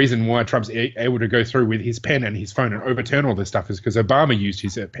the reason why Trump's able to go through with his pen and his phone and overturn all this stuff is because Obama used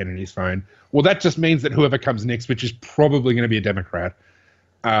his pen and his phone. Well, that just means that whoever comes next, which is probably going to be a Democrat,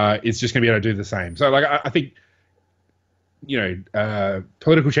 is just going to be able to do the same. So, like, I think,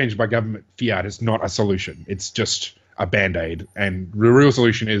 political change by government fiat is not a solution. It's just a Band-Aid. And the real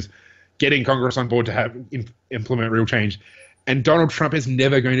solution is getting Congress on board to implement real change. And Donald Trump is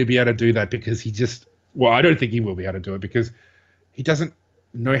never going to be able to do that because I don't think he will be able to do it because he doesn't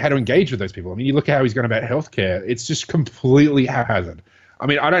know how to engage with those people. I mean, you look at how he's gone about healthcare. It's just completely haphazard. I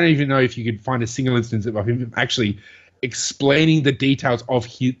mean, I don't even know if you could find a single instance of him actually explaining the details of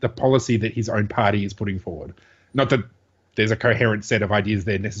the policy that his own party is putting forward. Not that there's a coherent set of ideas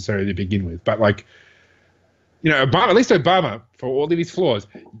there necessarily to begin with, but like, Obama, at least Obama, for all of his flaws,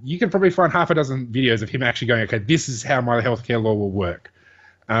 you can probably find half a dozen videos of him actually going, okay, this is how my healthcare law will work.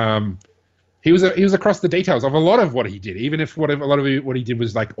 He was across the details of a lot of what he did, even if a lot of what he did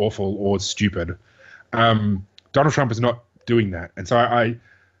was like awful or stupid. Donald Trump is not doing that, and so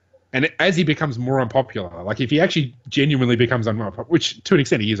and as he becomes more unpopular, like if he actually genuinely becomes unpopular, which to an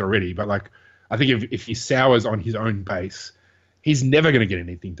extent he is already, but like I think if he sours on his own base, he's never going to get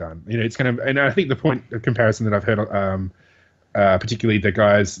anything done. It's going to, and I think the point of comparison that I've heard, particularly the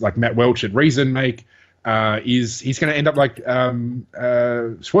guys like Matt Welch at Reason make. Is he's going to end up like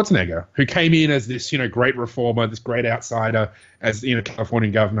Schwarzenegger, who came in as this, great reformer, this great outsider, as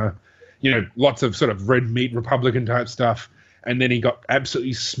California governor, lots of sort of red meat Republican type stuff, and then he got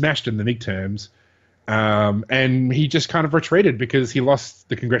absolutely smashed in the midterms, and he just kind of retreated because he lost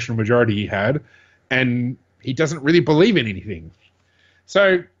the congressional majority he had, and he doesn't really believe in anything.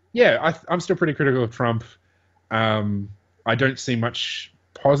 So yeah, I'm still pretty critical of Trump. I don't see much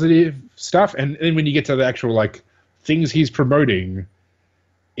positive stuff, and then when you get to the actual like things he's promoting,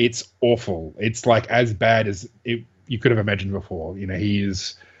 it's awful. It's like as bad as you could have imagined before. He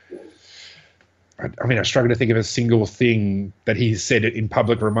is. I mean, I struggle to think of a single thing that he said in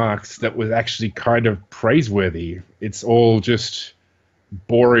public remarks that was actually kind of praiseworthy. It's all just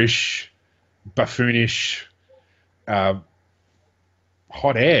boorish, buffoonish, hot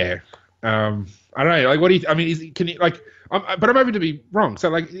air. I don't know. Like, what do you? I mean, can you like? But I'm open to be wrong. So,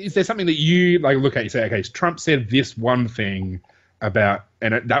 like, is there something that you like look at? You say, okay, Trump said this one thing about,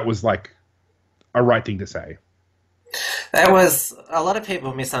 and that was like a right thing to say. There was a lot of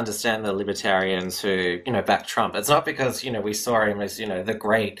people misunderstand the libertarians who, back Trump. It's not because, we saw him as, the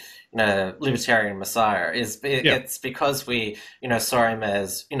great, libertarian messiah. Yeah. It's because we, saw him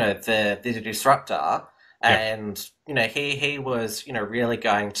as, the disruptor. And, he was, really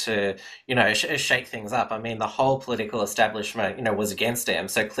going to, shake things up. I mean, the whole political establishment, was against him.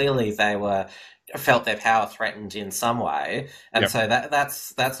 So clearly they felt their power threatened in some way, and so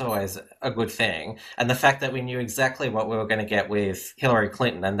that's always a good thing. And the fact that we knew exactly what we were going to get with Hillary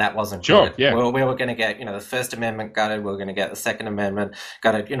Clinton, and that wasn't good. Yeah. We were going to get the First Amendment gutted. We were going to get the Second Amendment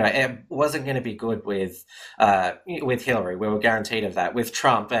gutted. It wasn't going to be good with Hillary. We were guaranteed of that. With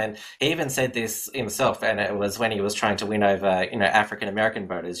Trump, and he even said this himself, and it was when he was trying to win over African American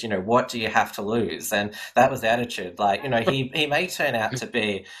voters. What do you have to lose? And that was the attitude. Like he may turn out to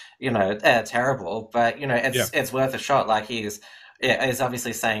be terrible, but it's worth a shot. Like he's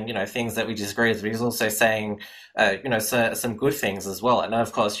obviously saying things that we disagree with, but he's also saying some good things as well. And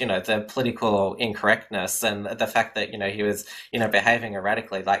of course the political incorrectness and the fact that he was behaving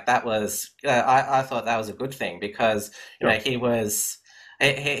erratically, like that was I thought that was a good thing, because he was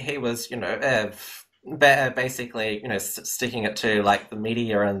basically sticking it to like the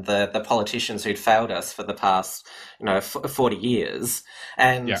media and the politicians who'd failed us for the past 40 years.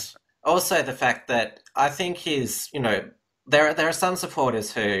 And also the fact that I think there are some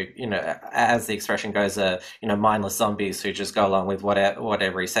supporters who, as the expression goes, are mindless zombies who just go along with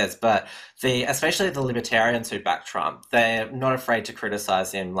whatever he says. But especially the libertarians who back Trump, they're not afraid to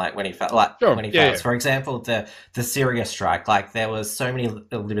criticize him, like when he fails. For example, the Syria strike. Like there was so many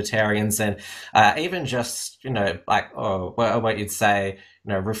libertarians, and even just what you'd say,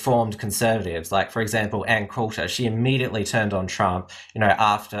 reformed conservatives, like for example Ann Coulter, she immediately turned on Trump,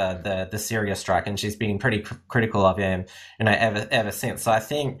 after the Syria strike, and she's been pretty critical of him, ever since. So I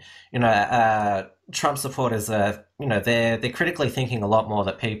think, Trump supporters are, they're critically thinking a lot more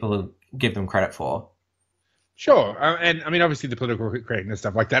that people give them credit for. Sure, and I mean, obviously the political correctness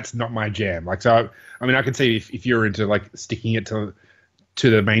stuff, like that's not my jam. Like, so I mean, I can see if you're into like sticking it to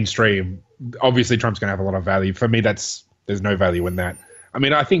the mainstream, obviously Trump's going to have a lot of value. For me, there's no value in that. I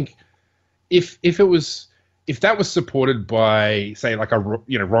mean, I think if that was supported by, say, like a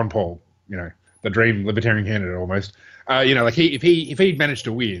Ron Paul, the dream libertarian candidate almost, like if he'd managed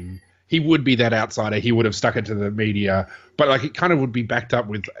to win, he would be that outsider. He would have stuck it to the media, but like it kind of would be backed up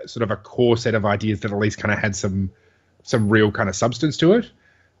with sort of a core set of ideas that at least kind of had some real kind of substance to it.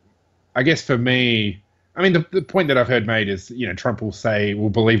 I guess for me, I mean, the point that I've heard made is, Trump will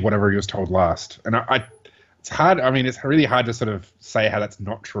believe whatever he was told last, and it's hard. I mean, it's really hard to sort of say how that's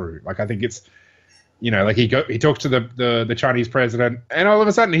not true. Like, I think it's, like he talks to the Chinese president, and all of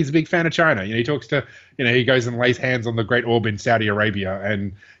a sudden he's a big fan of China. He talks to, he goes and lays hands on the Great Orb in Saudi Arabia,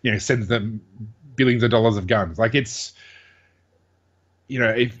 and sends them billions of dollars of guns. Like it's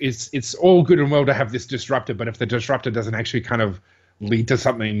all good and well to have this disruptor, but if the disruptor doesn't actually kind of lead to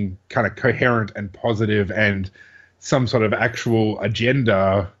something kind of coherent and positive and some sort of actual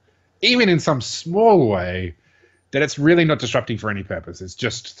agenda, even in some small way, that it's really not disrupting for any purpose. It's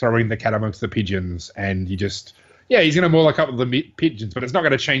just throwing the cat amongst the pigeons, and he's going to maul a couple of the pigeons, but it's not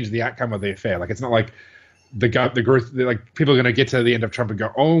going to change the outcome of the affair. Like, it's not like the growth, like people are going to get to the end of Trump and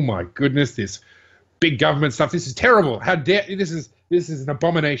go, oh my goodness, this big government stuff, this is terrible. How dare, this is an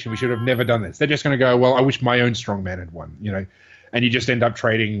abomination. We should have never done this. They're just going to go, well, I wish my own strong man had won, and you just end up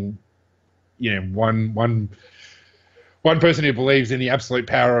trading, one person who believes in the absolute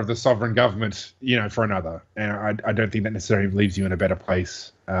power of the sovereign government, for another. And I don't think that necessarily leaves you in a better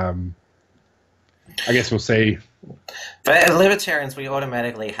place. I guess we'll see. But as libertarians, we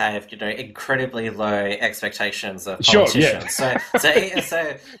automatically have, incredibly low expectations of politicians. Sure, yeah.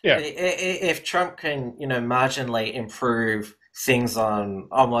 So if Trump can, marginally improve things on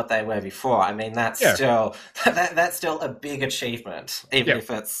what they were before, I mean, that's still a big achievement, even if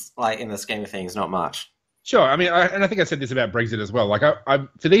it's like in the scheme of things, not much. Sure. I mean, I think I said this about Brexit as well. Like, I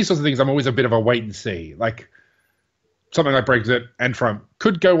for these sorts of things, I'm always a bit of a wait and see. Like, something like Brexit and Trump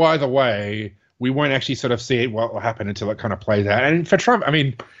could go either way. We won't actually sort of see what will happen until it kind of plays out. And for Trump, I mean,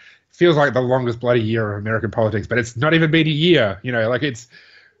 it feels like the longest bloody year of American politics, but it's not even been a year.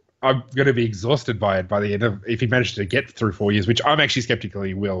 I'm going to be exhausted by it by the end of, if he manages to get through 4 years, which I'm actually skeptical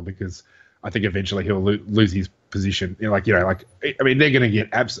he will, because I think eventually he'll lose his position. I mean, they're going to get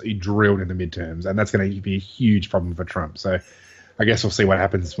absolutely drilled in the midterms, and that's going to be a huge problem for Trump. So I guess we'll see what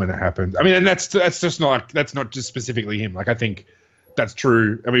happens when it happens. I mean, and that's not just specifically him. Like, I think that's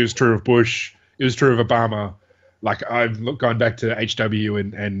true. I mean, it was true of Bush. It was true of Obama. Like, I've gone back to HW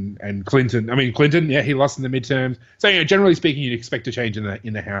and Clinton. I mean, Clinton, he lost in the midterms. So, generally speaking, you'd expect a change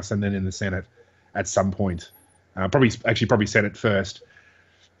in the House and then in the Senate at some point. Probably Senate first.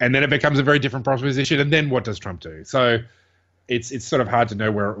 And then it becomes a very different proposition. And then what does Trump do? So it's sort of hard to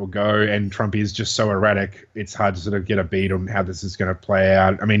know where it will go. And Trump is just so erratic. It's hard to sort of get a beat on how this is going to play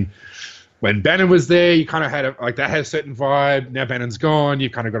out. I mean, when Bannon was there, you kind of had that had a certain vibe. Now Bannon's gone.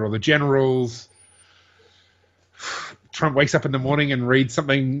 You've kind of got all the generals. Trump wakes up in the morning and reads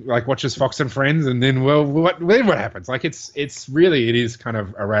something, like watches Fox and Friends, and then what happens? Like it is kind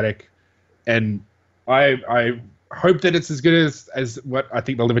of erratic, and I hope that it's as good as what I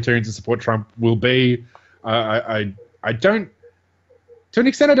think the Libertarians who support Trump will be. I don't, to an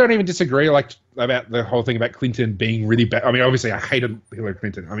extent, I don't even disagree about the whole thing about Clinton being really bad. I mean, obviously, I hated Hillary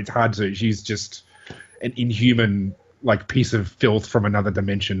Clinton. I mean, it's hard to. She's just an inhuman piece of filth from another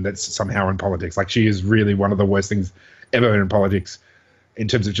dimension that's somehow in politics. Like, she is really one of the worst things ever in politics in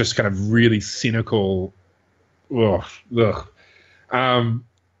terms of just kind of really cynical. Whether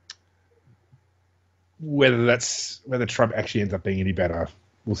Trump actually ends up being any better,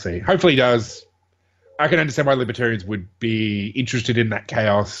 we'll see. Hopefully he does. I can understand why libertarians would be interested in that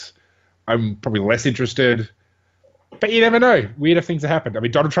chaos. I'm probably less interested. But you never know. Weirder things have happened. I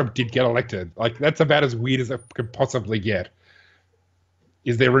mean, Donald Trump did get elected. That's about as weird as it could possibly get.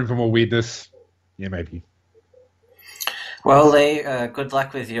 Is there room for more weirdness? Yeah, maybe. Well, Lee, good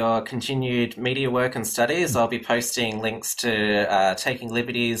luck with your continued media work and studies. I'll be posting links to Taking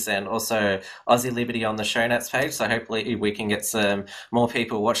Liberties and also Aussie Liberty on the show notes page, so hopefully we can get some more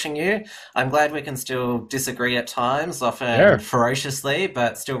people watching you. I'm glad we can still disagree at times, often ferociously,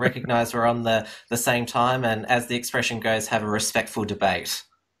 but still recognise we're on the same time, and as the expression goes, have a respectful debate.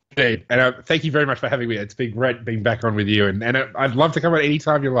 Indeed. And thank you very much for having me. It's been great being back on with you, and I'd love to come on any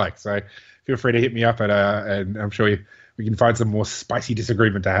time you like, so feel free to hit me up, and I'm sure we can find some more spicy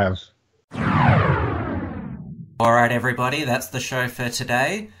disagreement to have. All right, everybody, that's the show for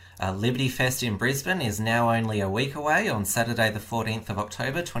today. Liberty Fest in Brisbane is now only a week away on Saturday the 14th of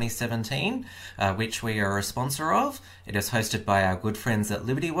October 2017, which we are a sponsor of. It is hosted by our good friends at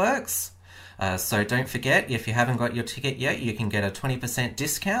Liberty Works. So don't forget, if you haven't got your ticket yet, you can get a 20%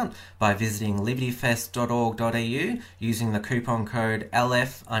 discount by visiting libertyfest.org.au using the coupon code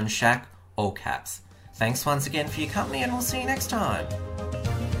LFUNSHACK, all caps. Thanks once again for your company, and we'll see you next time.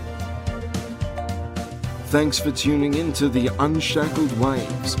 Thanks for tuning in to the Unshackled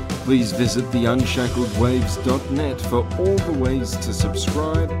Waves. Please visit theunshackledwaves.net for all the ways to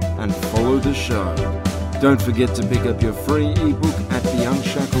subscribe and follow the show. Don't forget to pick up your free ebook at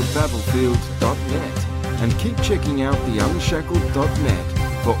theunshackledbattlefield.net and keep checking out theunshackled.net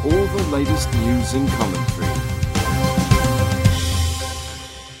for all the latest news and commentary.